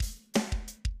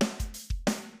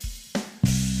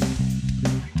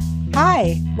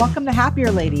Hi, welcome to Happier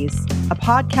Ladies, a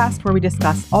podcast where we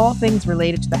discuss all things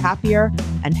related to the Happier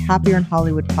and Happier in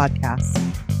Hollywood podcasts.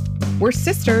 We're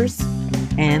sisters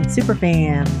And super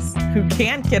fans. who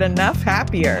can't get enough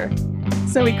happier.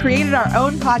 So we created our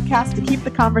own podcast to keep the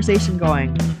conversation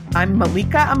going. I'm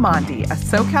Malika Amandi, a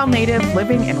SoCal native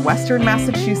living in Western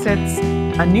Massachusetts,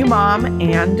 a new mom,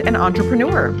 and an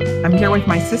entrepreneur. I'm here with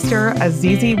my sister,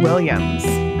 Azizi Williams.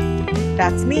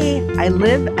 That's me. I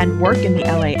live and work in the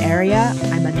LA area.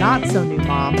 I'm a not-so-new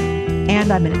mom,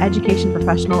 and I'm an education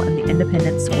professional in the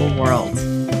independent school world.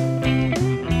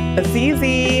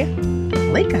 Azizi,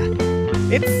 Malika.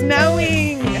 it's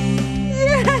snowing!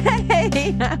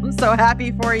 Yay! I'm so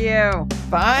happy for you.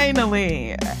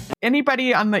 Finally!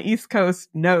 Anybody on the East Coast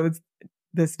knows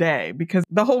this day because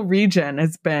the whole region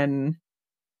has been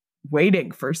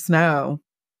waiting for snow.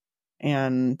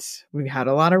 And we had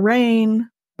a lot of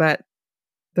rain, but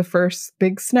the first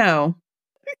big snow.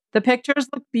 The pictures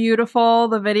look beautiful.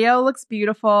 The video looks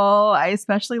beautiful. I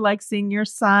especially like seeing your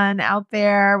son out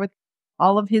there with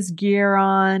all of his gear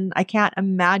on. I can't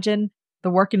imagine the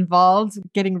work involved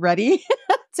getting ready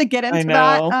to get into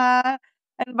that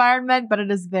environment, but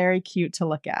it is very cute to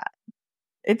look at.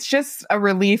 It's just a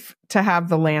relief to have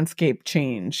the landscape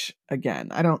change again.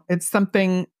 It's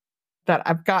something that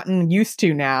I've gotten used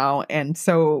to now. And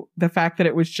so the fact that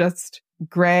it was just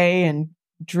gray and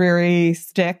dreary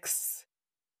sticks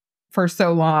for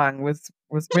so long was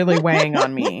really weighing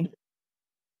on me.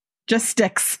 Just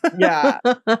sticks. Yeah.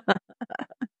 Oh,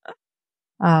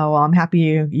 well, I'm happy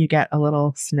you get a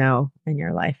little snow in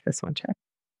your life this winter.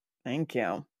 Thank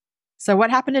you. So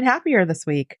what happened in Happier this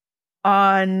week?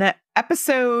 On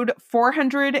episode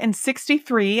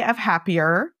 463 of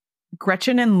Happier,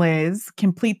 Gretchen and Liz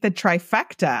complete the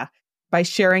trifecta by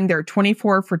sharing their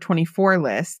 24 for 24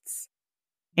 lists.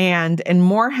 And in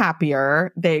More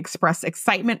Happier, they express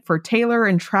excitement for Taylor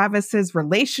and Travis's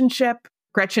relationship.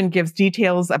 Gretchen gives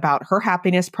details about her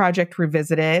happiness project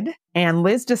revisited, and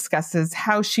Liz discusses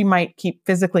how she might keep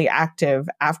physically active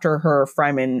after her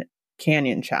Fryman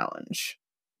Canyon challenge.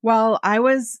 Well, I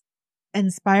was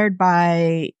inspired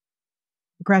by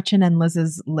Gretchen and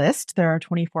Liz's list. There are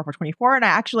 24 for 24.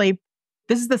 And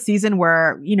this is the season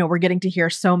where, we're getting to hear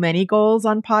so many goals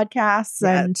on podcasts,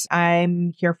 and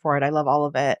I'm here for it. I love all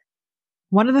of it.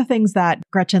 One of the things that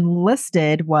Gretchen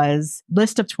listed was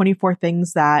list of 24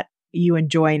 things that you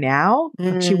enjoy now.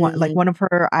 One of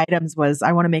her items was,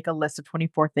 I want to make a list of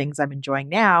 24 things I'm enjoying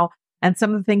now. And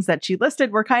some of the things that she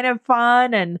listed were kind of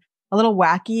fun and a little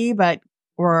wacky, but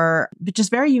were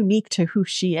just very unique to who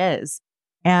she is.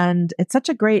 And it's such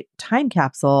a great time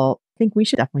capsule. I think we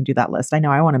should definitely do that list. I know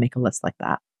I want to make a list like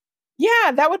that.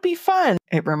 Yeah, that would be fun.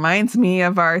 It reminds me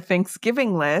of our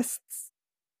Thanksgiving lists,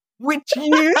 which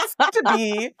used to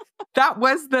be, that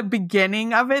was the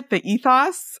beginning of it, the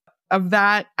ethos of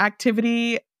that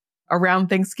activity around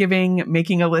Thanksgiving,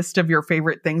 making a list of your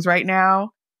favorite things right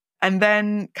now. And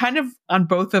then kind of on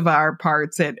both of our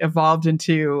parts, it evolved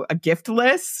into a gift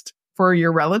list for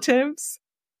your relatives.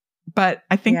 But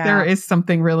I think there is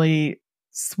something really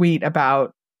sweet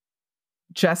about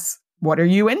just what are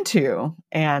you into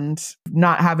and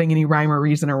not having any rhyme or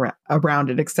reason around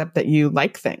it, except that you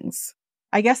like things.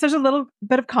 I guess there's a little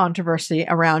bit of controversy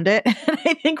around it. And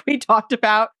I think we talked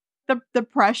about the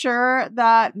pressure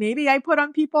that maybe I put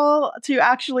on people to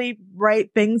actually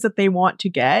write things that they want to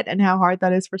get and how hard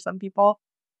that is for some people.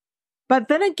 But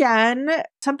then again,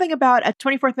 something about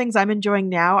 24 things I'm enjoying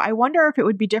now, I wonder if it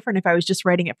would be different if I was just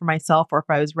writing it for myself or if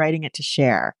I was writing it to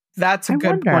share. That's a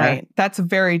good point. That's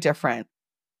very different.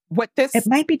 It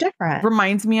might be different.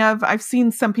 Reminds me of, I've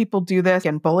seen some people do this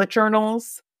in bullet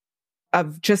journals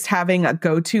of just having a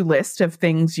go-to list of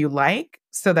things you like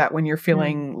so that when you're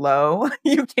feeling low,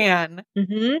 you can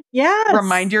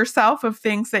remind yourself of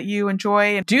things that you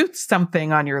enjoy and do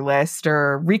something on your list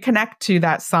or reconnect to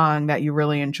that song that you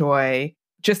really enjoy,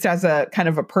 just as a kind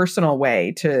of a personal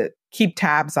way to keep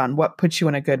tabs on what puts you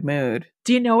in a good mood.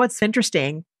 Do you know what's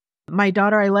interesting? My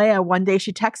daughter, Ilea, one day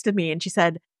she texted me and she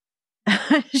said,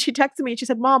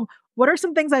 Mom, what are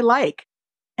some things I like?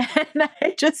 And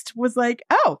I just was like,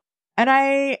 oh. And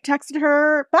I texted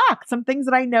her back some things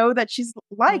that I know that she's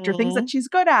liked or things that she's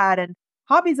good at and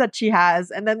hobbies that she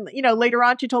has. And then, later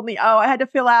on, she told me, oh, I had to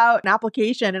fill out an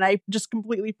application and I just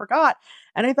completely forgot.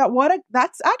 And I thought,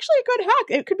 that's actually a good hack.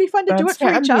 It could be fun to do it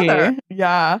for each other.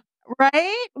 Yeah.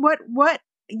 Right? What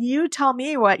you tell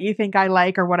me what you think I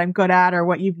like or what I'm good at or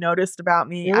what you've noticed about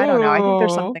me. Ooh. I don't know. I think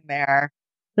there's something there.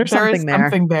 There's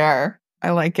something there.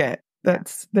 I like it.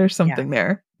 There's something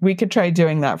there. We could try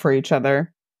doing that for each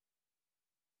other.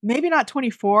 Maybe not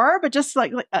 24, but just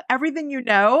like everything you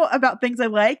know about things I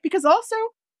like. Because also,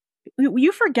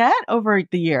 you forget over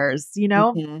the years,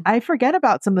 Mhm. I forget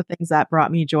about some of the things that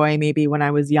brought me joy maybe when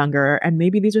I was younger. And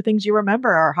maybe these are things you remember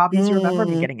or hobbies you remember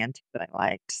me Mm, getting into that I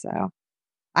liked. So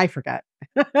I forget.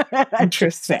 I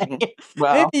should say. interesting. Maybe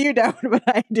Well, you don't, but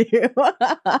I do.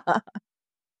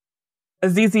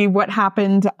 Azizi, what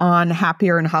happened on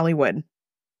Happier in Hollywood?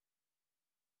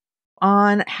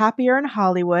 On Happier in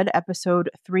Hollywood, episode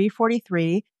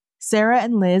 343, Sarah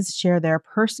and Liz share their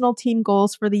personal team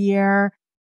goals for the year.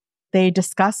 They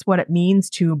discuss what it means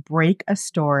to break a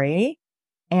story.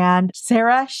 And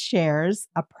Sarah shares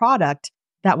a product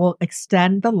that will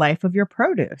extend the life of your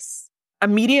produce.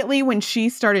 Immediately when she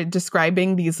started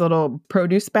describing these little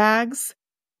produce bags,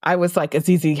 I was like,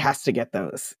 Azizi has to get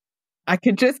those. I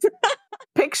could just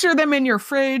picture them in your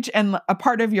fridge and a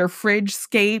part of your fridge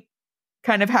scape,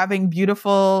 kind of having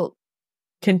beautiful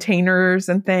containers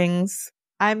and things.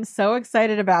 I'm so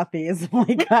excited about these.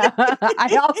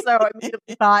 I also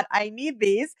immediately thought I need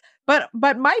these, but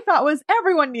my thought was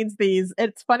everyone needs these.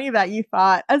 It's funny that you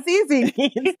thought Azizi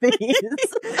needs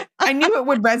these. I knew it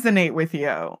would resonate with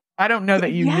you. I don't know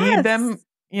that you need Yes. them,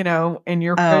 in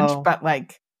your fridge, Oh, but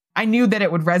like I knew that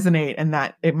it would resonate and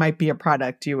that it might be a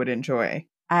product you would enjoy.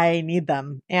 I need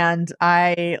them. And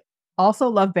I also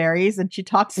love berries. And she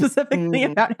talked specifically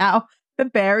Mhm. about how the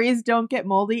berries don't get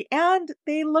moldy and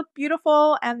they look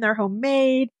beautiful and they're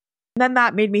homemade. And then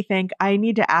that made me think I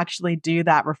need to actually do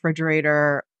that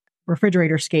refrigerator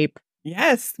scape.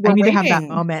 Yes, I we're need to have that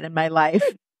waiting. moment in my life.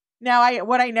 Now,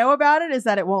 what I know about it is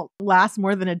that it won't last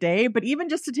more than a day, but even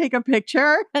just to take a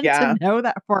picture and to Yeah. know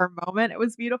that for a moment it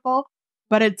was beautiful.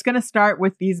 But it's going to start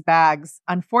with these bags.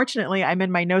 Unfortunately, I'm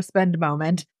in my no spend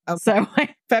moment. Okay. So it's on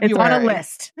a February.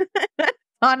 list.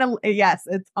 Yes,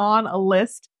 it's on a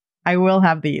list. I will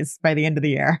have these by the end of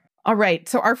the year. All right.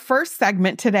 So our first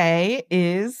segment today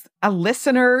is a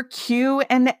listener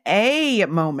Q&A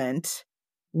moment.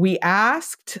 We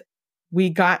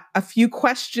got a few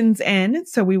questions in,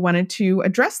 so we wanted to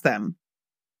address them.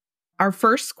 Our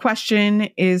first question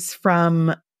is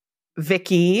from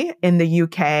Vicky in the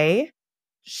UK.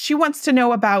 She wants to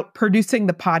know about producing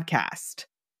the podcast.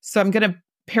 So I'm going to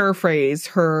paraphrase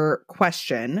her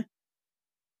question.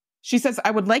 She says,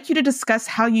 I would like you to discuss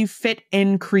how you fit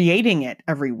in creating it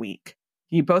every week.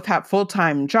 You both have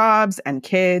full-time jobs and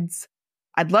kids.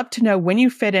 I'd love to know when you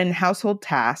fit in household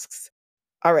tasks.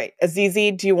 All right,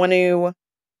 Azizi, do you want to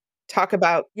talk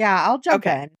about? Yeah, I'll jump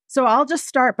Okay. in. So I'll just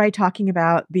start by talking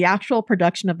about the actual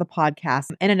production of the podcast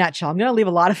in a nutshell. I'm going to leave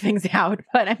a lot of things out,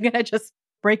 but I'm going to just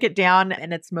break it down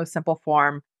in its most simple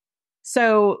form.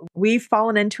 So we've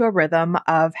fallen into a rhythm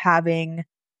of having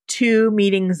 2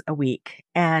 meetings a week.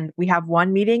 And we have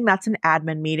one meeting that's an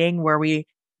admin meeting where we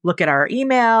look at our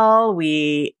email,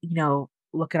 we,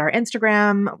 look at our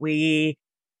Instagram, we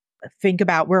think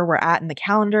about where we're at in the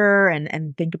calendar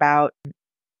and think about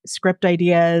script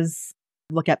ideas,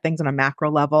 look at things on a macro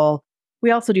level.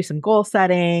 We also do some goal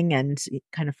setting and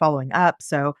kind of following up.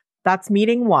 So that's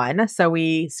meeting one. So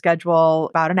we schedule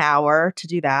about an hour to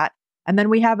do that. And then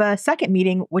we have a second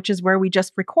meeting, which is where we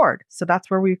just record. So that's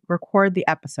where we record the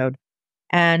episode.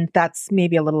 And that's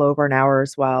maybe a little over an hour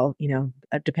as well,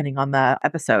 depending on the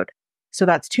episode. So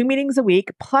that's 2 meetings a week.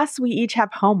 Plus, we each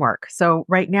have homework. So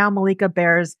right now, Malika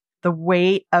bears the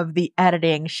weight of the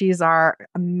editing. She's our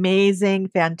amazing,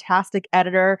 fantastic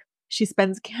editor. She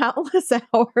spends countless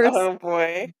hours Oh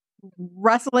boy.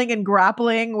 wrestling and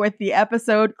grappling with the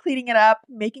episode, cleaning it up,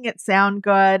 making it sound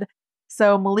good.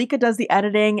 So Malika does the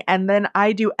editing and then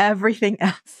I do everything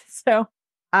else. So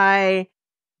I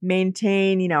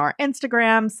maintain, our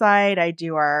Instagram site. I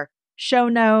do our show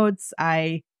notes.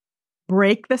 I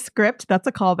break the script. That's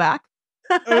a callback.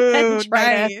 And Oh,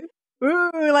 try nice.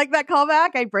 like that callback.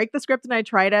 I break the script and I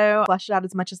try to flesh it out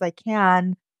as much as I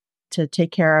can to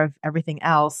take care of everything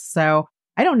else. So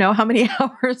I don't know how many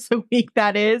hours a week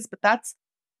that is, but that's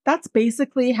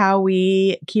basically how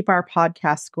we keep our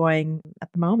podcast going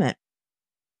at the moment.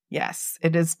 Yes,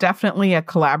 it is definitely a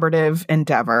collaborative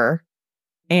endeavor.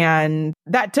 And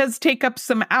that does take up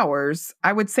some hours.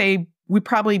 I would say we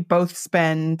probably both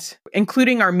spend,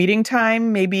 including our meeting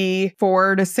time, maybe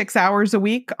 4 to 6 hours a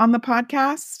week on the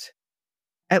podcast,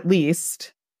 at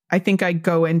least. I think I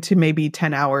go into maybe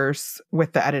 10 hours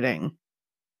with the editing.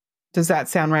 Does that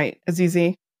sound right,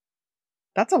 Azizi?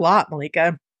 That's a lot,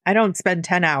 Malika. I don't spend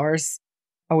 10 hours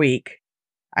a week.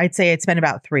 I'd say I'd spend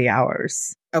about 3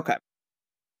 hours. Okay.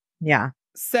 Yeah.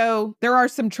 So there are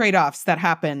some trade-offs that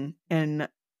happen in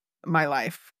my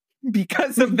life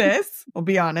because of this, I'll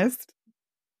be honest.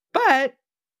 But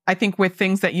I think with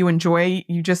things that you enjoy,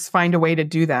 you just find a way to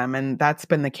do them. And that's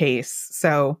been the case.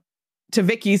 So to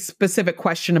Vicky's specific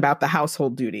question about the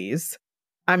household duties,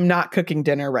 I'm not cooking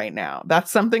dinner right now.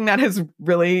 That's something that has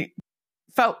really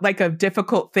felt like a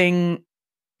difficult thing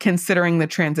considering the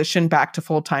transition back to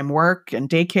full-time work and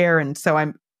daycare. And so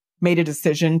I made a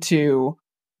decision to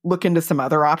look into some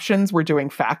other options. We're doing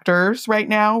Factors right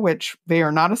now, which they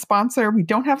are not a sponsor. We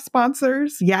don't have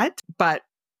sponsors yet, but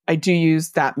I do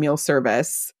use that meal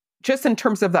service. Just in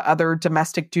terms of the other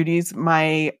domestic duties,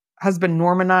 my husband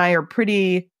Norm and I are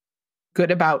pretty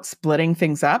good about splitting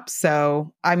things up.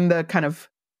 So I'm the kind of,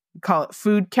 call it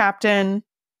food captain.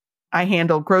 I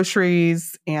handle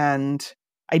groceries and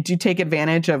I do take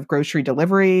advantage of grocery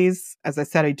deliveries. As I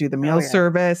said, I do the meal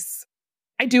service.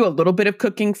 I do a little bit of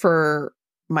cooking for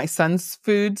my son's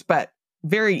foods, but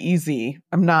very easy.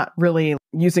 I'm not really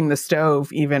using the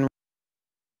stove even.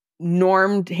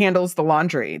 Norm handles the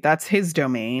laundry. That's his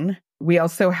domain. We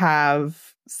also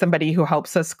have somebody who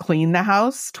helps us clean the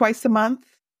house twice a month.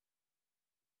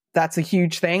 That's a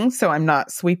huge thing. So I'm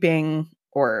not sweeping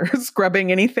or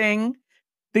scrubbing anything.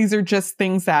 These are just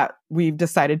things that we've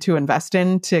decided to invest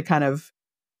in to kind of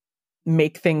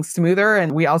make things smoother.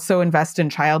 And we also invest in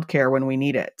childcare when we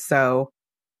need it. So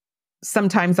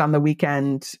sometimes on the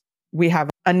weekend, we have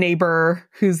a neighbor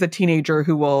who's a teenager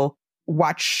who will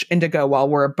watch Indigo while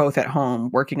we're both at home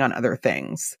working on other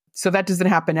things. So that doesn't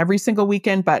happen every single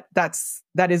weekend, but that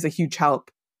is a huge help.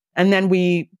 And then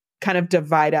we kind of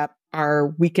divide up our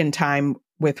weekend time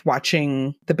with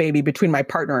watching the baby between my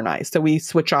partner and I. So we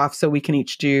switch off so we can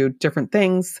each do different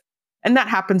things. And that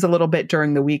happens a little bit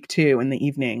during the week too, in the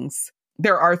evenings.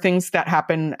 There are things that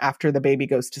happen after the baby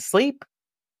goes to sleep,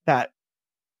 that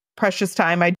precious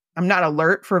time. I'm not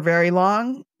alert for very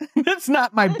long. It's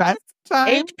not my best time.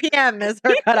 8 p.m. is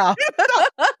her cutoff.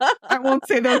 I won't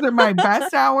say those are my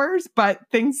best hours, but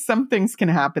some things can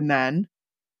happen then.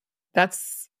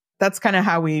 That's kind of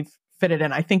how we've fit it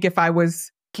in. I think if I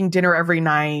was cooking dinner every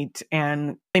night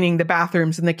and cleaning the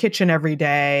bathrooms and the kitchen every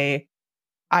day,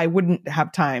 I wouldn't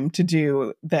have time to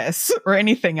do this or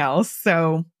anything else.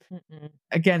 So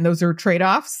again, those are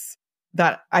trade-offs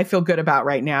that I feel good about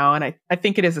right now. And I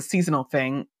think it is a seasonal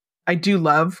thing. I do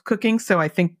love cooking. So I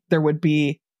think there would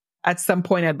be, at some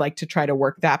point, I'd like to try to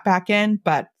work that back in.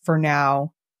 But for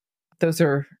now, those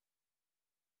are,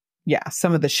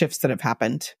 some of the shifts that have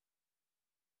happened.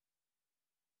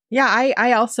 Yeah,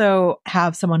 I also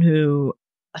have someone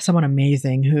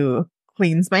amazing who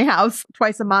cleans my house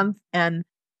twice a month, and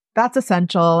that's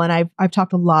essential. And I've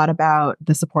talked a lot about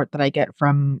the support that I get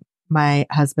from my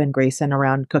husband Grayson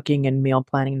around cooking and meal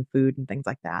planning and food and things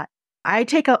like that. I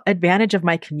take advantage of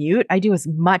my commute. I do as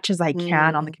much as I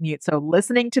can on the commute. So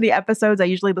listening to the episodes, I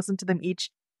usually listen to them each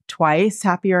twice,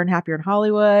 Happier and Happier in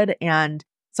Hollywood. And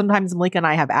sometimes Malika and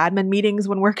I have admin meetings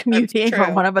when we're commuting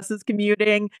or one of us is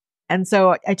commuting. And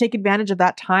so I take advantage of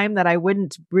that time that I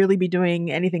wouldn't really be doing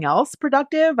anything else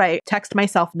productive. I text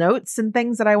myself notes and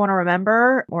things that I want to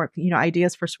remember or,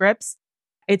 ideas for scripts.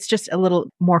 It's just a little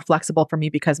more flexible for me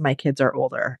because my kids are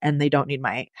older and they don't need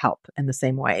my help in the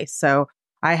same way. So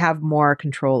I have more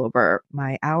control over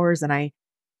my hours, and I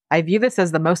view this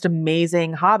as the most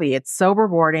amazing hobby. It's so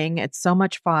rewarding. It's so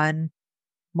much fun.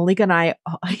 Malika and I,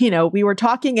 we were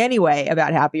talking anyway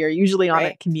about Happier, usually on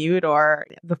a commute or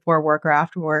before work or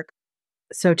after work.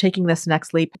 So taking this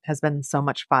next leap has been so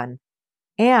much fun.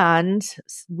 And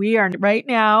we are right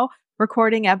now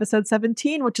recording episode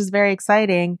 17, which is very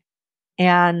exciting.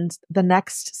 And the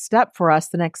next step for us,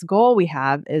 the next goal we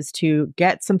have is to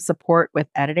get some support with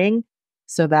editing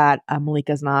so that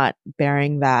Malika's not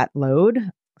bearing that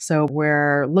load. So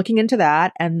we're looking into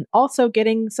that and also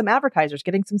getting some advertisers,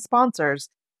 getting some sponsors.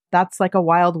 That's like a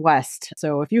Wild West.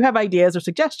 So if you have ideas or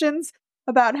suggestions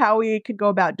about how we could go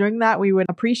about doing that, we would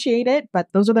appreciate it. But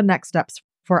those are the next steps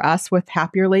for us with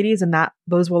Happier Ladies. And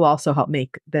those will also help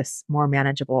make this more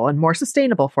manageable and more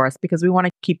sustainable for us because we want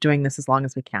to keep doing this as long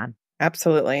as we can.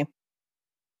 Absolutely.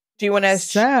 Do you want to?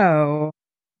 So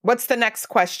what's the next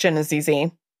question,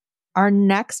 Azizi? Our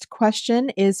next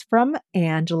question is from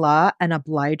Angela, an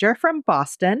obliger from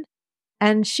Boston.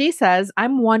 And she says,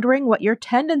 I'm wondering what your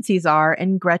tendencies are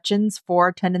in Gretchen's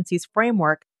 4 tendencies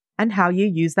framework and how you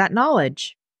use that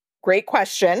knowledge. Great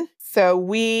question. So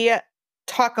we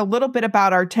talk a little bit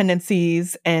about our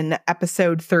tendencies in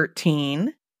episode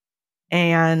 13.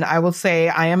 And I will say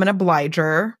I am an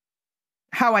obliger.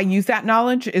 How I use that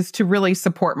knowledge is to really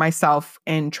support myself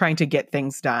in trying to get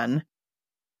things done.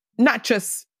 Not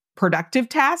just productive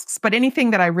tasks, but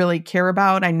anything that I really care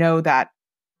about. I know that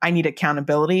I need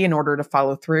accountability in order to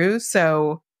follow through.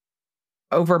 So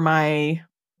over my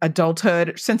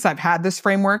adulthood, since I've had this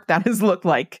framework, that has looked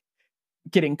like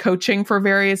getting coaching for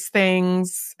various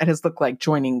things. It has looked like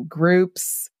joining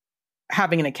groups,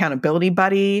 having an accountability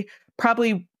buddy.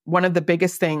 Probably one of the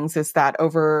biggest things is that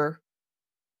over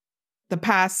the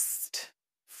past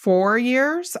 4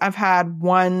 years, I've had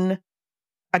one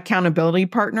accountability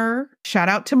partner. Shout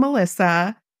out to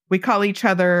Melissa. We call each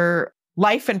other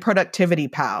life and productivity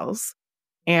pals.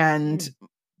 And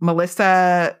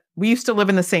Melissa, we used to live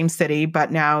in the same city,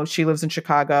 but now she lives in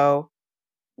Chicago.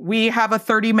 We have a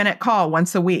 30-minute call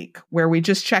once a week where we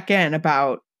just check in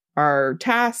about our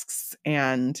tasks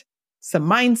and some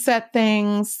mindset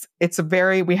things.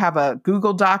 We have a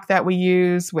Google Doc that we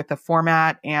use with a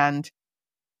format, and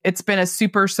it's been a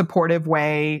super supportive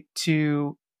way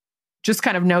to just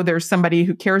kind of know there's somebody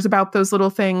who cares about those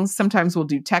little things. Sometimes we'll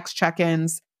do text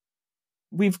check-ins.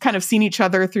 We've kind of seen each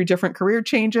other through different career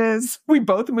changes. We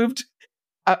both moved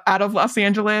out of Los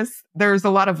Angeles. There's a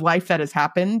lot of life that has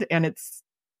happened, and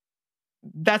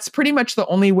that's pretty much the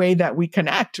only way that we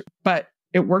connect, but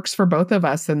it works for both of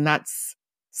us. And that's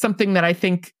something that I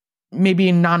think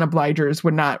maybe non-obligers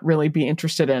would not really be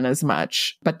interested in as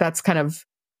much. But that's kind of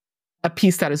a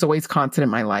piece that is always constant in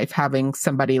my life, having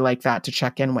somebody like that to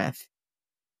check in with.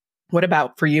 What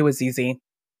about for you, Azizi?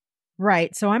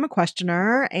 Right. So I'm a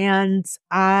questioner, and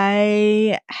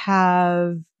I've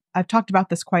talked about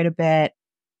this quite a bit.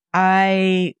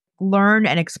 I learn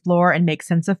and explore and make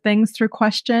sense of things through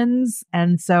questions.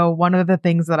 And so one of the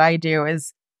things that I do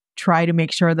is try to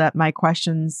make sure that my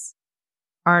questions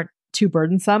aren't too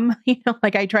burdensome.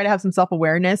 Like I try to have some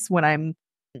self-awareness when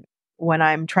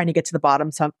I'm trying to get to the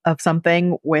bottom of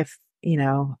something with,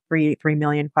 3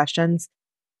 million questions.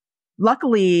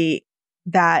 Luckily,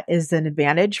 that is an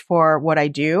advantage for what I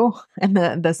do and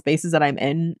the spaces that I'm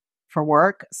in for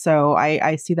work. So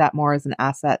I see that more as an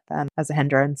asset than as a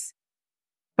hindrance.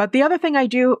 But the other thing I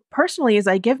do personally is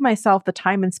I give myself the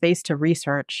time and space to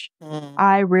research.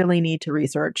 I really need to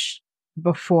research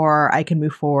before I can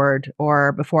move forward,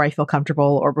 or before I feel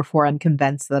comfortable, or before I'm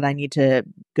convinced that I need to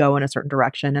go in a certain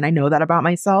direction. And I know that about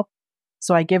myself.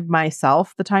 So I give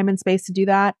myself the time and space to do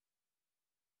that.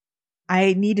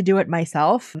 I need to do it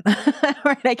myself.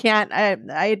 Right?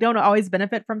 I don't always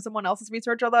benefit from someone else's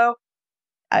research, although,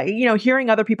 hearing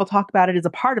other people talk about it is a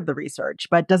part of the research,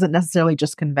 but doesn't necessarily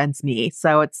just convince me.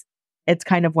 So it's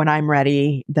kind of when I'm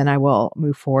ready, then I will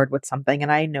move forward with something.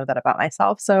 And I know that about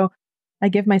myself. So I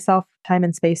give myself time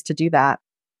and space to do that.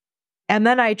 And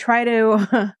then I try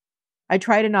to, I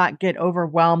try to not get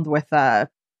overwhelmed with the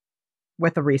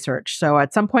research. So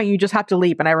at some point you just have to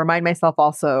leap. And I remind myself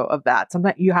also of that.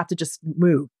 Sometimes you have to just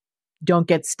move. Don't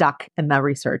get stuck in the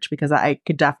research, because I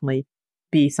could definitely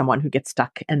be someone who gets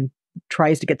stuck and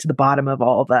tries to get to the bottom of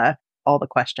all the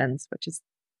questions, which is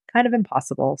kind of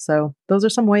impossible. So those are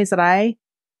some ways that I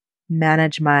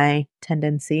manage my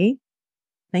tendency.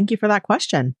 Thank you for that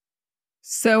question.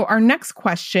 So our next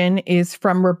question is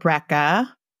from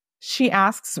Rebecca. She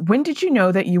asks, when did you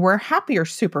know that you were Happier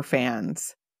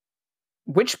superfans?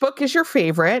 Which book is your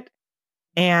favorite?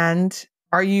 And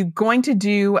are you going to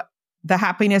do the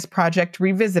Happiness Project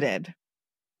Revisited?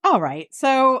 All right.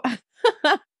 So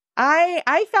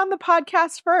I found the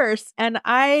podcast first, and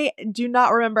I do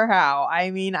not remember how. I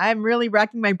mean, I'm really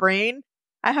racking my brain.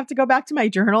 I have to go back to my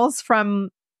journals from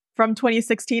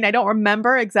 2016. I don't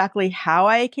remember exactly how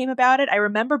I came about it. I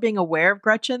remember being aware of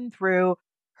Gretchen through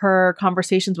her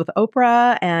conversations with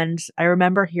Oprah, and I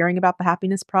remember hearing about the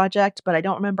Happiness Project, but I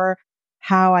don't remember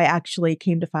how I actually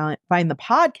came to find the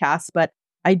podcast. But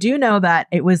I do know that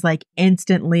it was like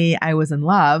instantly I was in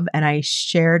love, and I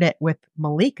shared it with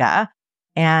Malika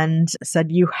and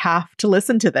said, you have to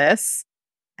listen to this.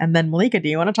 And then Malika, do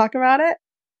you want to talk about it?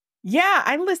 Yeah,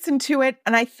 I listened to it,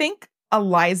 and I think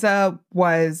Eliza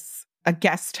was a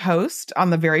guest host on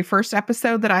the very first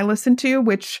episode that I listened to,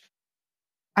 which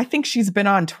I think she's been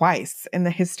on twice in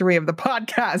the history of the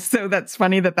podcast. So that's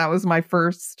funny that was my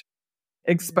first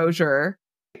exposure.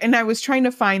 And I was trying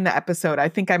to find the episode. I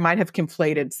think I might have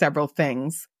conflated several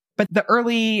things. But the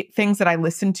early things that I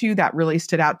listened to that really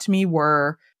stood out to me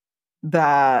were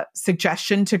the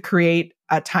suggestion to create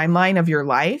a timeline of your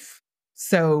life.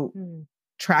 So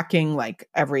tracking like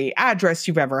every address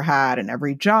you've ever had and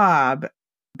every job,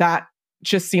 that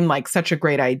just seemed like such a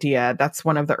great idea. That's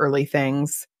one of the early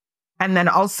things. And then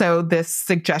also this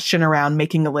suggestion around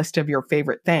making a list of your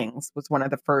favorite things was one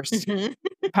of the first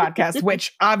podcasts,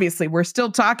 which obviously we're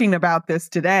still talking about this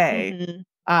today.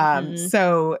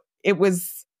 So it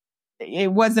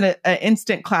wasn't an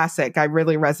instant classic. I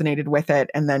really resonated with it.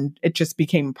 And then it just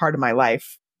became part of my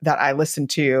life that I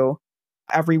listened to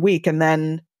every week. And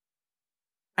then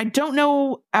I don't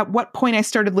know at what point I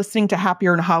started listening to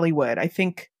Happier in Hollywood. I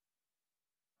think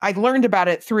I learned about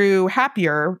it through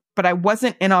Happier, but I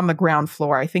wasn't in on the ground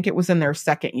floor. I think it was in their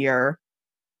second year.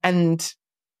 And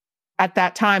at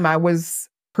that time, I was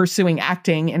pursuing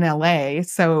acting in LA.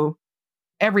 So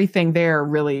everything there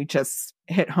really just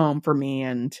hit home for me.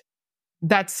 And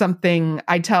that's something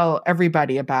I tell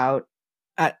everybody about.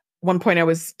 At one point, I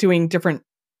was doing different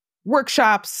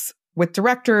workshops with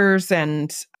directors,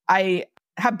 and I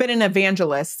have been an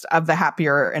evangelist of the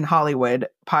Happier in Hollywood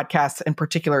podcast, in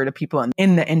particular to people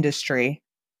in the industry.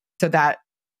 So that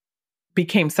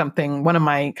became one of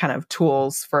my kind of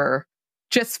tools for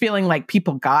just feeling like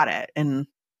people got it. And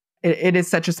it is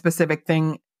such a specific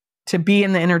thing to be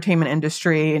in the entertainment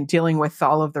industry and dealing with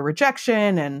all of the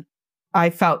rejection. And I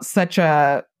felt such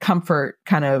a comfort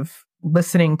kind of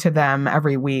listening to them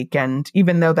every week. And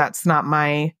even though that's not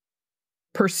my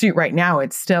pursuit right now,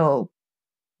 it still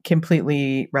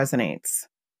completely resonates.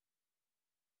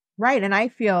 Right. And I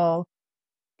feel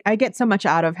I get so much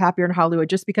out of Happier in Hollywood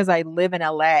just because I live in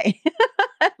LA.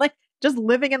 Like just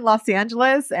living in Los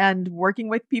Angeles and working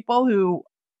with people who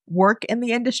work in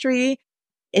the industry,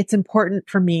 it's important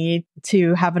for me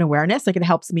to have an awareness. Like it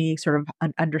helps me sort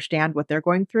of understand what they're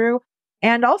going through.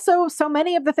 And also, so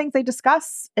many of the things they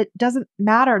discuss, it doesn't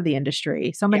matter the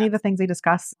industry. So many of the things they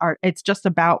discuss it's just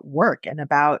about work and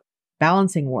about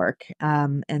balancing work.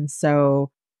 And so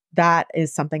that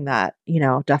is something that,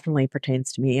 definitely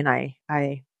pertains to me. And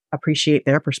I appreciate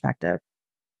their perspective.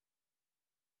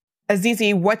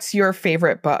 Azizi, what's your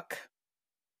favorite book?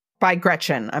 By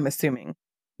Gretchen, I'm assuming.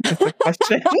 Is the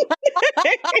question.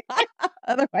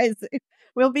 Otherwise,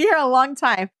 we'll be here a long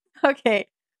time. Okay.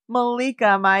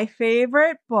 Malika, my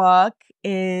favorite book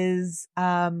is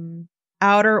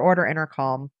Outer Order, Inner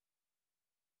Calm.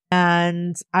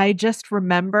 And I just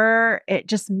remember it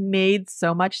just made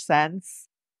so much sense.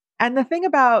 And the thing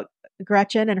about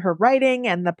Gretchen and her writing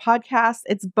and the podcast,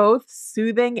 it's both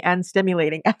soothing and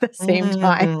stimulating at the same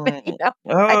time. I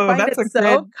find it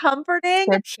so comforting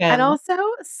and also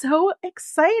so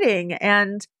exciting,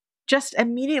 and just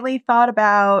immediately thought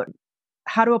about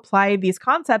how to apply these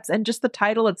concepts. And just the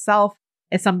title itself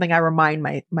is something I remind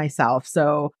myself.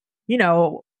 So,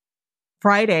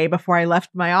 Friday before I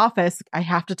left my office, I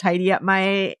have to tidy up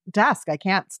my desk. I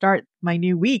can't start my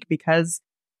new week because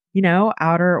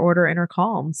outer order, inner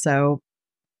calm. So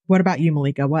what about you,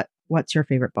 Malika? What's your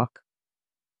favorite book?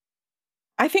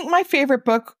 I think my favorite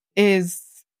book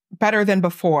is Better Than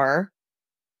Before.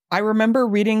 I remember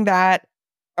reading that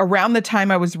around the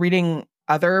time I was reading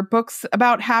other books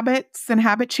about habits and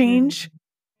habit change.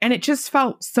 And it just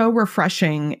felt so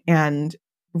refreshing and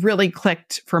really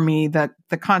clicked for me the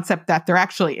concept that there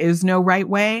actually is no right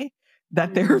way,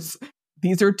 that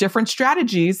these are different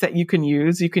strategies that you can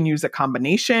use. You can use a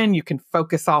combination. You can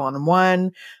focus all on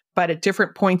one, but at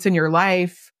different points in your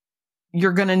life,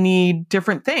 you're going to need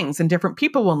different things and different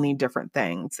people will need different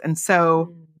things. And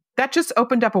so that just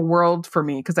opened up a world for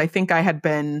me, because I think I had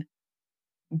been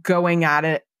going at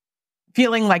it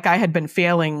feeling like I had been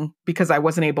failing because I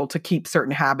wasn't able to keep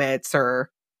certain habits, or,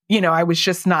 I was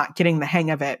just not getting the hang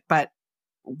of it. But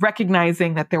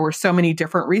recognizing that there were so many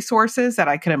different resources that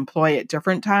I could employ at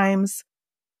different times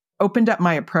opened up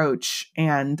my approach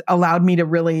and allowed me to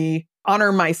really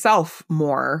honor myself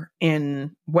more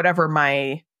in whatever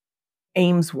my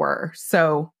aims were.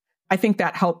 So I think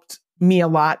that helped me a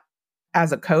lot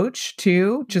as a coach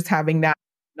too, just having that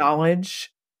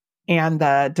knowledge and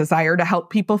the desire to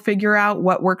help people figure out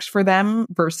what works for them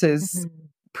versus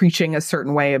preaching a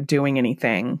certain way of doing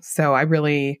anything. So I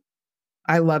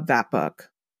love that book.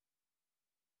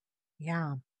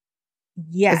 Yeah.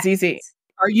 Yes. Azizi,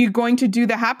 are you going to do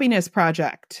the Happiness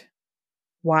Project?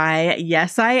 Why,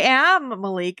 yes, I am,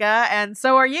 Malika. And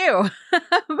so are you.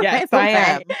 Yes, I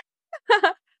am.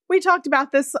 We talked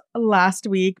about this last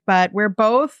week, but we're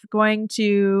both going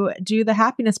to do the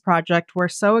Happiness Project. We're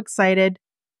so excited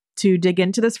to dig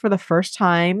into this for the first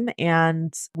time,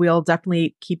 and we'll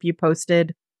definitely keep you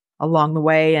posted along the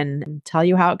way and tell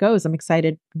you how it goes. I'm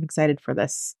excited. I'm excited for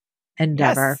this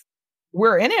endeavor. Yes.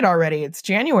 We're in it already. It's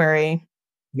January.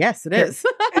 Yes, it is.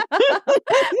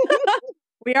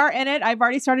 We are in it. I've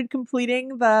already started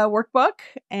completing the workbook,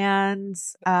 and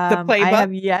the playbook. I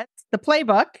have yet the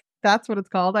playbook. That's what it's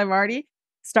called. I've already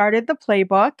started the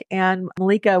playbook. And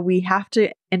Malika, we have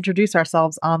to introduce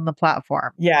ourselves on the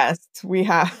platform. Yes, we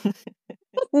have.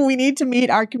 We need to meet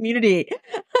our community.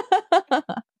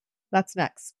 That's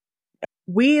next.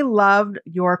 We loved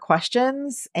your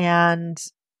questions and,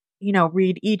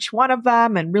 read each one of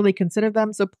them and really consider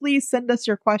them. So please send us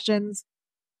your questions.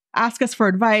 Ask us for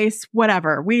advice,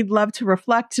 whatever. We'd love to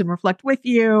reflect with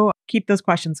you. Keep those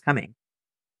questions coming.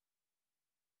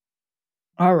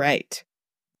 All right.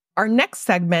 Our next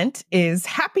segment is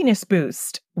Happiness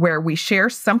Boost, where we share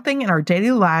something in our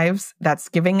daily lives that's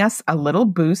giving us a little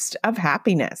boost of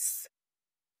happiness.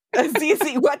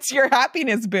 Zizi, what's your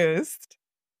happiness boost?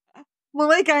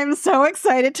 Malika, I'm so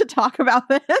excited to talk about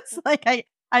this.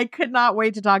 I could not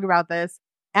wait to talk about this.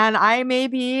 And I may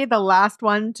be the last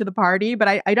one to the party, but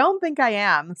I don't think I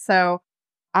am. So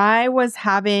I was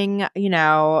having,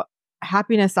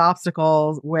 happiness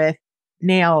obstacles with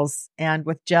nails and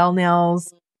with gel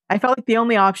nails. I felt like the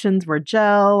only options were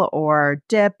gel or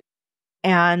dip,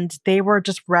 and they were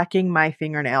just wrecking my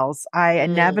fingernails. I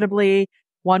inevitably,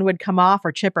 one would come off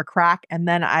or chip or crack, and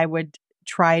then I would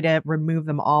try to remove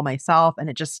them all myself. And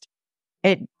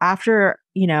after,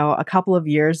 a couple of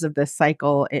years of this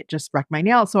cycle, it just wrecked my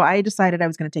nails. So I decided I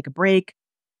was going to take a break,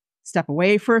 step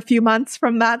away for a few months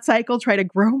from that cycle, try to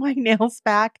grow my nails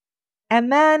back. And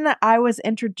then I was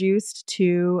introduced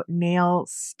to nail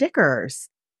stickers,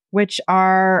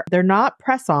 they're not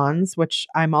press-ons, which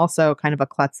I'm also kind of a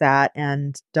klutz at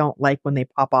and don't like when they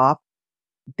pop off.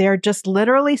 They're just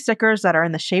literally stickers that are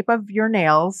in the shape of your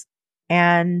nails,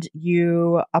 and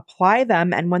you apply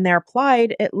them. And when they're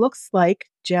applied, it looks like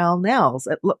gel nails.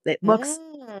 It looks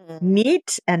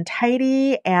neat and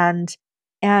tidy.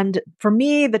 And for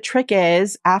me, the trick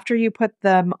is after you put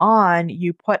them on,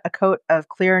 you put a coat of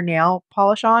clear nail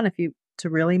polish on to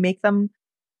really make them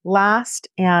last.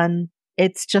 And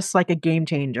it's just like a game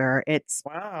changer. It's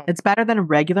better than a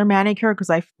regular manicure, because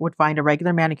I would find a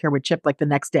regular manicure would chip like the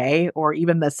next day or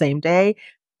even the same day.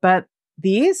 But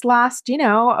these last,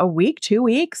 a week, 2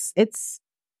 weeks. It's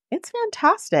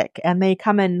fantastic. And they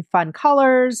come in fun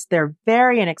colors. They're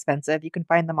very inexpensive. You can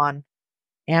find them on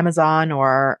Amazon,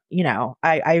 or,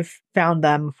 I've found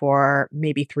them for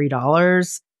maybe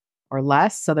 $3 or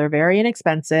less. So they're very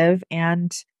inexpensive,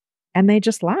 and they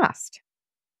just last.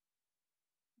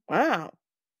 Wow.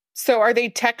 So are they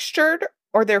textured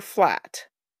or they're flat?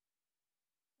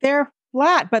 They're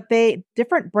flat, but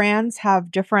different brands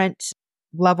have different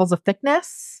levels of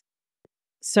thickness.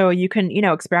 So you can,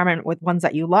 experiment with ones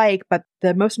that you like. But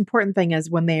the most important thing is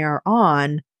when they are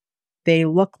on, they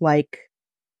look like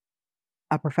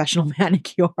a professional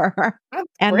manicure.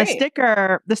 And great.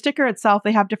 the sticker itself,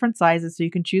 they have different sizes. So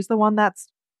you can choose the one that's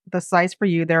the size for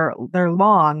you. They're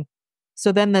long.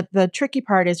 So then the tricky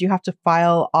part is you have to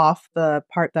file off the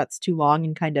part that's too long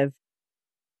and kind of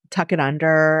tuck it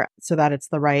under so that it's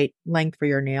the right length for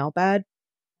your nail bed.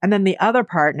 And then the other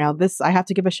part, now this, I have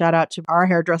to give a shout out to our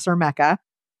hairdresser, Mecca,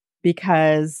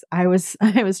 because I was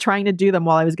trying to do them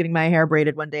while I was getting my hair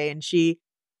braided one day, and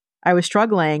I was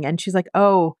struggling, and she's like,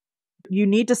 "Oh, you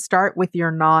need to start with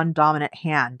your non-dominant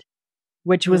hand,"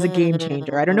 which was a game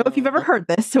changer. I don't know if you've ever heard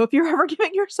this. So if you're ever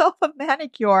giving yourself a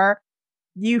manicure,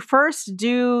 you first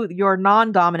do your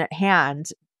non-dominant hand,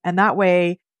 and that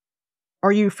way,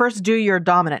 or you first do your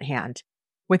dominant hand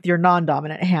with your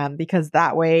non-dominant hand, because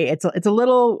that way it's a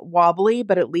little wobbly,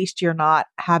 but at least you're not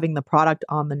having the product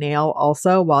on the nail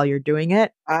also while you're doing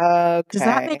it. Okay. Does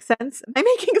that make sense? Am I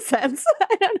making sense?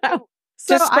 I don't know.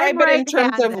 So describe I'm it in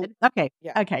terms of okay.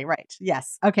 Yeah. Okay, right.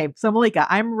 Yes. Okay. So Malika,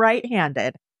 I'm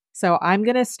right-handed. So I'm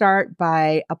going to start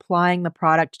by applying the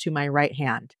product to my right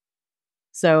hand.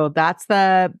 So that's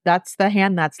the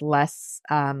hand that's less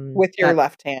with your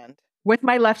left hand. With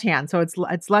my left hand. So it's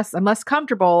less, I'm less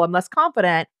comfortable, I'm less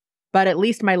confident, but at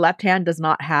least my left hand does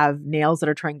not have nails that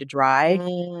are trying to dry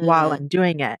while I'm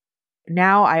doing it.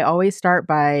 Now I always start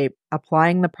by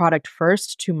applying the product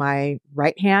first to my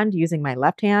right hand using my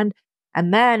left hand.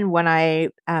 And then when I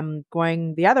am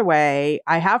going the other way,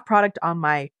 I have product on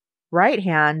my right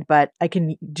hand, but I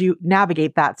can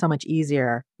navigate that so much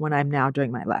easier when I'm now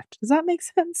doing my left. Does that make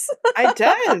sense? It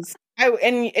does.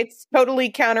 And it's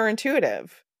totally counterintuitive.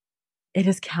 It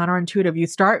is counterintuitive. You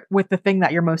start with the thing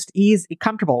that you're most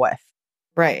comfortable with.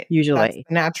 Right. Usually. That's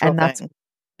the natural thing.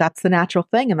 That's the natural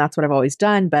thing. And that's what I've always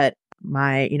done. But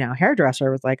my, hairdresser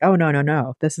was like, "Oh,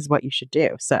 no. This is what you should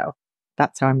do." So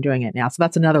that's how I'm doing it now. So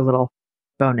that's another little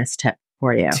bonus tip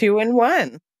for you. 2 in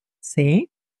 1. See?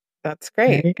 That's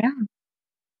great. There you go.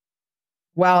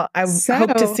 Well, I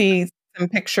hope to see some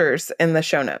pictures in the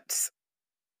show notes.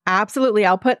 Absolutely.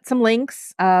 I'll put some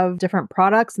links of different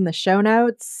products in the show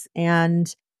notes,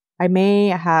 and I may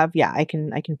have, I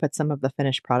can put some of the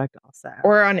finished product also.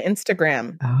 Or on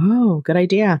Instagram. Oh, good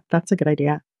idea. That's a good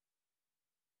idea.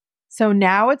 So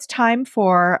now it's time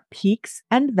for peaks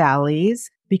and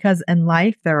valleys, because in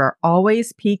life there are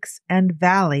always peaks and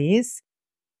valleys.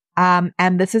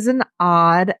 And this is an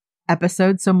odd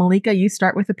episode. So Malika, you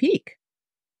start with a peak.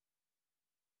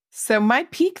 So my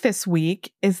peak this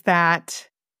week is that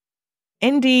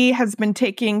Indy has been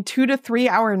taking 2 to 3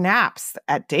 hour naps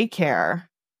at daycare,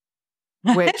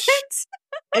 which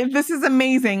this is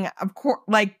amazing. Of course,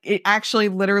 it actually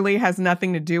literally has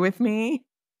nothing to do with me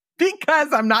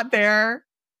because I'm not there.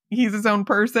 he's his own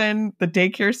person. The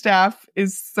daycare staff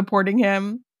is supporting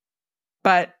him.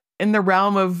 But in the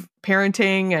realm of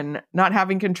parenting and not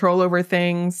having control over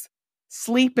things,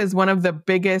 sleep is one of the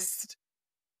biggest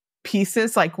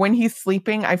pieces. Like when he's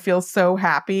sleeping, I feel so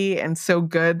happy and so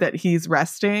good that he's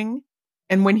resting.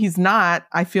 And when he's not,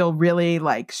 I feel really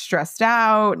like stressed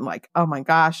out and like, oh my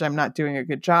gosh, I'm not doing a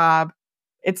good job.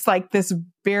 It's like this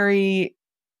very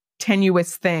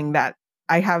tenuous thing that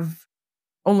I have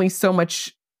only so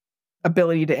much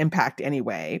ability to impact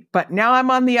anyway. But now I'm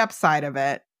on the upside of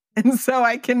it. And so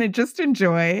I can just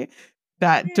enjoy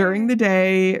that during the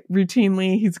day,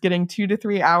 routinely, he's getting 2 to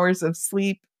 3 hours of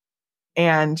sleep.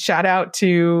 And shout out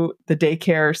to the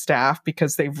daycare staff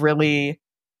because they've really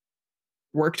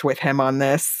worked with him on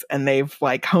this, and they've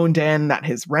like honed in that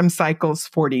his REM cycle's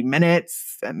 40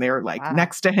 minutes, and they're like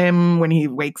next to him when he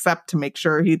wakes up to make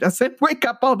sure he doesn't wake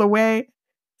up all the way.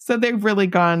 So they've really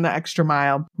gone the extra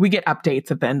mile. We get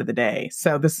updates at the end of the day.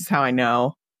 So this is how I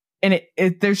know. And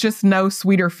there's just no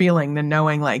sweeter feeling than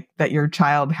knowing like that your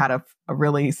child had a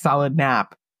really solid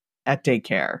nap at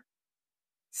daycare.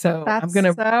 So That's I'm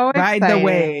going to so ride exciting. the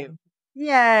wave.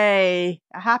 Yay.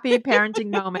 A happy parenting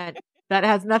moment that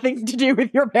has nothing to do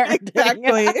with your parenting.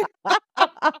 Exactly.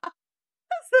 That's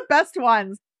the best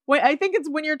ones. I think it's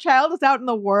when your child is out in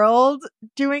the world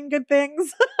doing good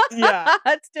things. Yeah.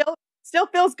 It still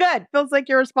feels good. Feels like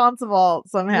you're responsible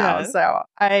somehow. Yes. So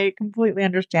I completely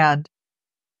understand.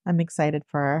 I'm excited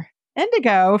for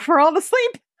Indigo for all the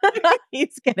sleep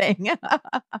he's getting.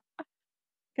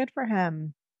 Good for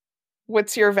him.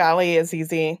 What's your valley,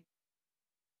 Azizi?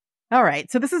 All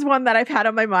right. So this is one that I've had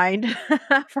on my mind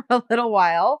for a little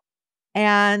while.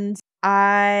 And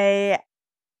I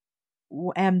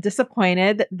am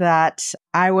disappointed that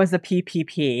I was a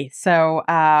PPP. So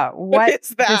what is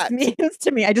that? this means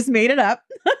to me, I just made it up.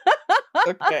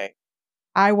 Okay.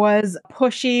 I was a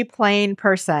pushy, plain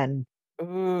person.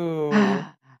 Ooh.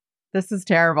 This is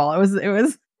terrible. It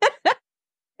was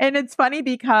and it's funny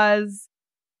because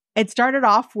it started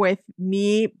off with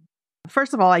me.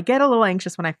 First of all, I get a little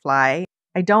anxious when I fly.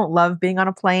 I don't love being on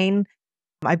a plane.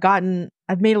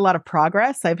 I've made a lot of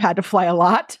progress. I've had to fly a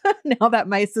lot now that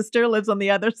my sister lives on the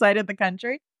other side of the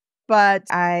country, but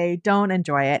I don't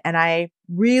enjoy it. And I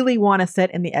really want to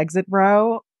sit in the exit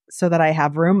row so that I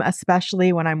have room,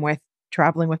 especially when I'm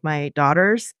traveling with my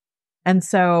daughters. And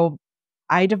so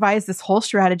I devised this whole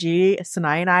strategy.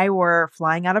 Sinai and I were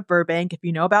flying out of Burbank. If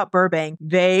you know about Burbank,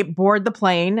 they board the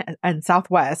plane, and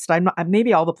Southwest,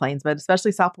 maybe all the planes, but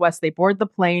especially Southwest, they board the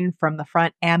plane from the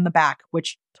front and the back,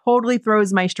 which totally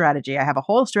throws my strategy. I have a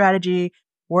whole strategy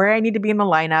where I need to be in the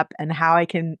lineup and how I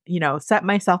can, set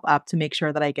myself up to make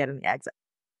sure that I get in the exit.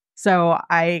 So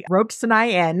I roped Sinai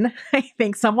in, I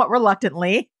think somewhat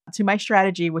reluctantly, to my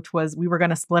strategy, which was we were going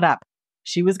to split up.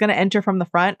 She was going to enter from the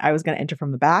front. I was going to enter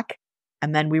from the back.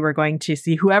 And then we were going to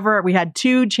see we had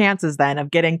 2 chances then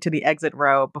of getting to the exit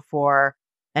row before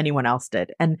anyone else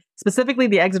did. And specifically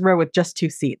the exit row with just 2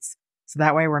 seats. So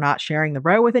that way we're not sharing the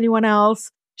row with anyone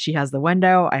else. She has the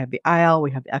window. I have the aisle.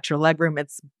 We have the extra legroom.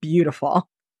 It's beautiful.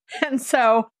 And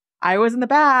so I was in the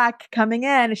back coming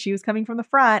in. She was coming from the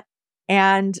front.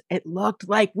 And it looked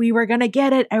like we were going to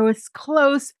get it. I was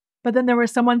close. But then there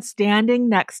was someone standing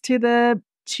next to the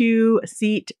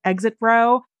 2-seat exit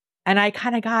row. And I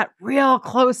kind of got real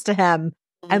close to him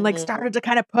and like started to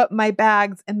kind of put my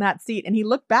bags in that seat. And he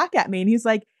looked back at me and he's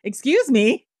like, "Excuse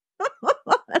me."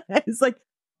 I was like,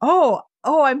 oh,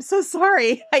 I'm so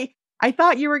sorry. I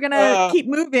thought you were going to keep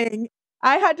moving.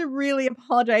 I had to really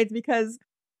apologize because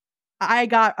I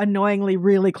got annoyingly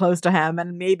really close to him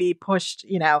and maybe pushed,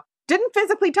 didn't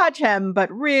physically touch him,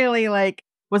 but really like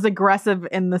was aggressive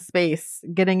in the space,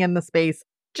 getting in the space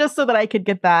just so that I could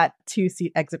get that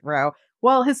 2-seat exit row.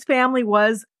 Well, his family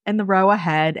was in the row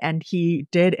ahead and he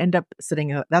did end up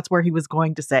sitting. That's where he was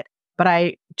going to sit. But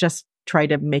I just tried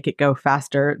to make it go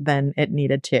faster than it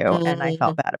needed to. And I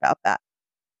felt bad about that.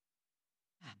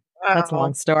 That's a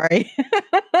long story.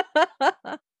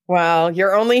 Well,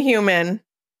 you're only human.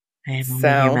 I am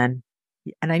only human.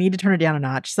 And I need to turn it down a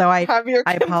notch. So I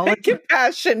apologize.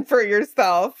 Compassion for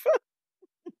yourself.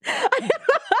 I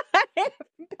have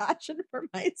compassion for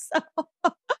myself.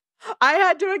 I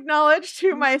had to acknowledge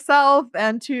to myself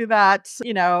and to that,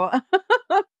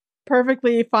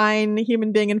 perfectly fine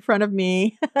human being in front of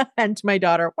me and to my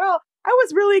daughter. Well, I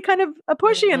was really kind of a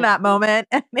pushy in that moment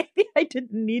and maybe I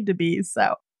didn't need to be.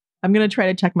 So I'm going to try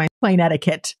to check my plane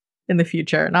etiquette in the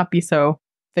future, not be so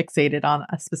fixated on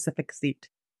a specific seat.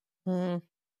 All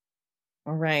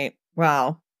right.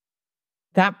 Well,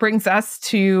 that brings us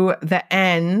to the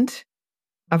end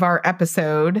of our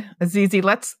episode. Azizi,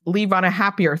 let's leave on a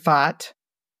happier thought.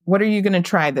 What are you going to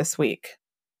try this week?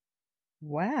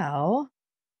 Well,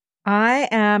 I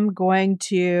am going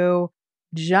to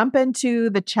jump into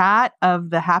the chat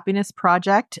of the Happiness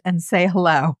Project and say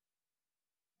hello.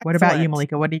 What about you, Excellent.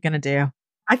 Malika? What are you going to do?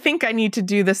 I think I need to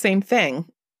do the same thing.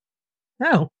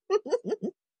 Oh,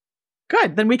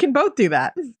 good. Then we can both do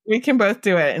that. We can both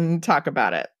do it and talk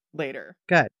about it later.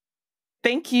 Good.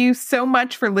 Thank you so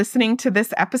much for listening to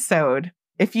this episode.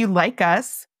 If you like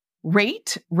us,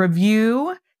 rate,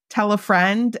 review, tell a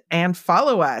friend, and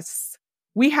follow us.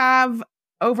 We have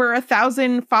over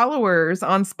 1,000 followers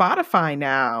on Spotify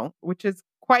now, which is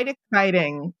quite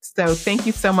exciting. So thank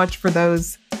you so much for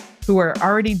those who are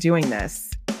already doing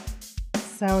this.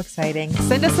 So exciting.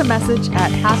 Send us a message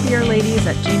at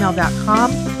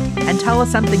happierladies@gmail.com and tell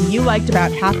us something you liked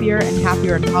about Happier and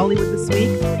Happier in Hollywood this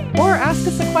week, or ask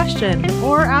us a question,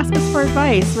 or ask us for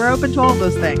advice. We're open to all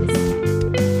those things.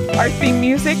 Our theme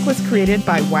music was created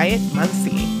by Wyatt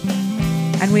Muncie.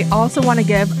 And we also want to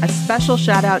give a special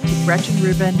shout out to Gretchen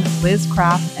Rubin, Liz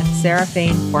Kraft, and Sarah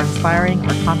Fain for inspiring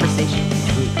our conversation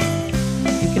each week.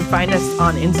 You can find us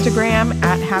on Instagram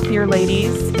at Happier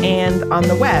Ladies and on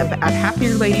the web at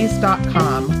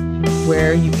happierladies.com,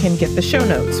 where you can get the show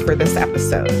notes for this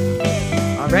episode.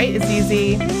 All right, it's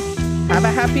easy. Have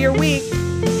a happier week.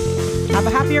 Have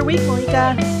a happier week,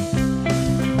 Malika.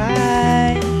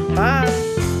 Bye. Bye.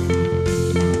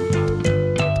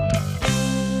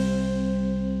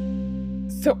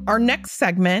 So our next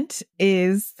segment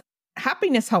is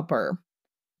Happiness Helper,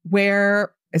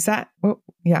 where is that? Oh,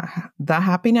 yeah. The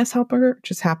Happiness Helper,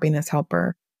 just Happiness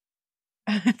Helper.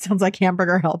 It sounds like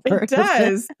Hamburger Helper. It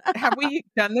does. Have we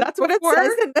done this That's what before?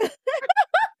 it says.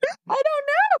 I don't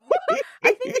know.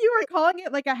 I think you were calling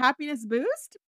it like a happiness boost.